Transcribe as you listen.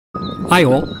Hi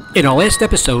all. In our last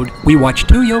episode, we watched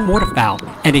two young waterfowl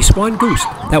and a swan goose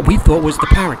that we thought was the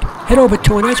parent head over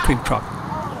to an ice cream truck.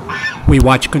 We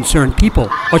watched concerned people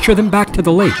usher them back to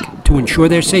the lake to ensure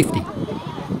their safety.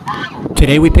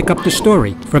 Today we pick up the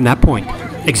story from that point.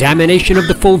 Examination of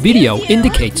the full video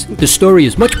indicates the story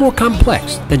is much more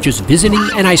complex than just visiting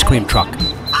an ice cream truck.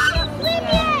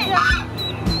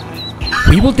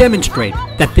 We will demonstrate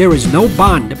that there is no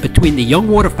bond between the young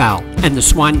waterfowl and the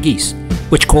swan geese,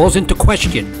 which calls into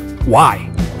question why.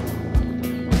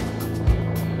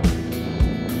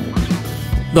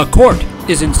 The court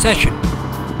is in session.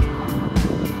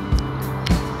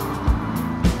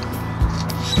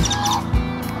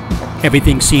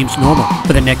 Everything seems normal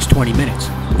for the next 20 minutes.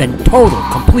 Then total,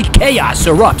 complete chaos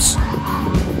erupts.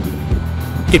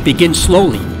 It begins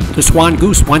slowly. The swan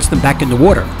goose wants them back in the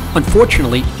water.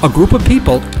 Unfortunately, a group of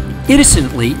people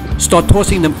innocently start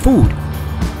tossing them food.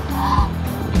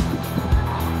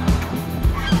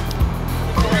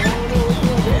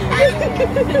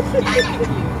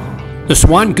 The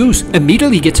swan goose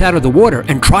immediately gets out of the water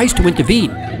and tries to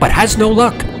intervene, but has no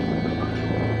luck.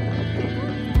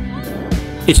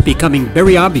 It's becoming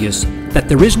very obvious that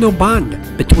there is no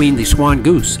bond between the swan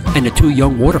goose and the two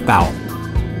young waterfowl.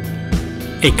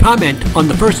 A comment on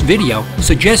the first video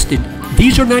suggested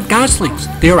these are not goslings,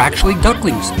 they are actually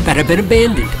ducklings that have been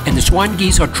abandoned and the swan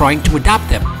geese are trying to adopt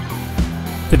them.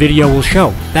 The video will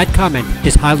show that comment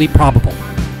is highly probable.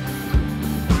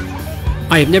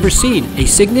 I have never seen a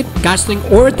cygnet, gosling,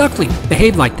 or a duckling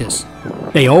behave like this.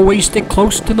 They always stick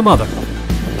close to the mother.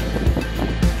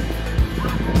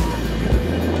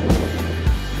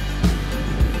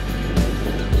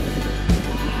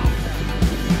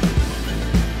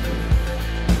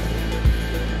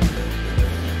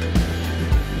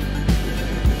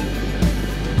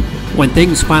 When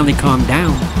things finally calmed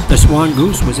down, the swan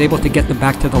goose was able to get them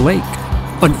back to the lake.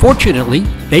 Unfortunately,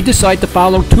 they decide to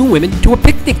follow two women to a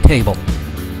picnic table.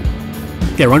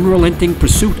 Their unrelenting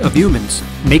pursuit of humans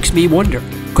makes me wonder,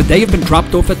 could they have been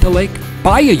dropped off at the lake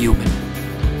by a human?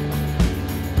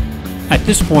 At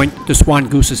this point, the swan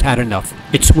goose has had enough.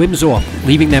 It swims off,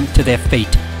 leaving them to their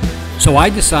fate. So I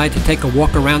decide to take a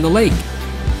walk around the lake.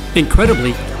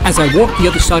 Incredibly, as I walk the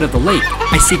other side of the lake,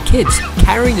 I see kids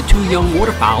carrying the two young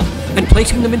waterfowl and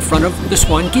placing them in front of the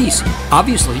swan geese.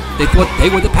 Obviously, they thought they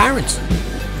were the parents.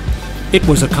 It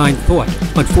was a kind thought.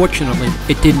 Unfortunately,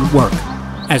 it didn't work.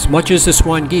 As much as the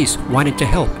swan geese wanted to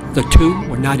help, the two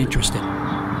were not interested.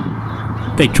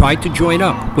 They tried to join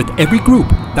up with every group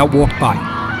that walked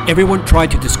by. Everyone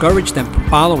tried to discourage them from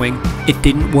following. It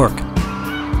didn't work.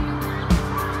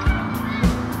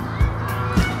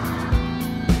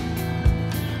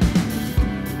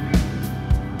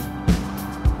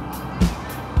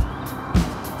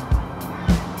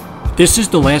 This is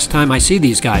the last time I see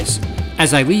these guys.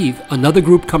 As I leave, another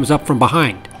group comes up from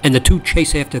behind, and the two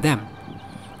chase after them.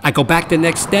 I go back the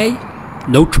next day,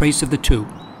 no trace of the two.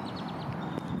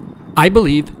 I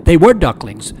believe they were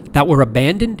ducklings that were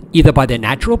abandoned either by their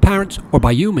natural parents or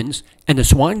by humans, and the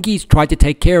swan geese tried to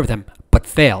take care of them, but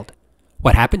failed.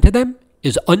 What happened to them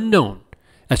is unknown.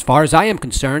 As far as I am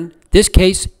concerned, this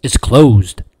case is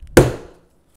closed.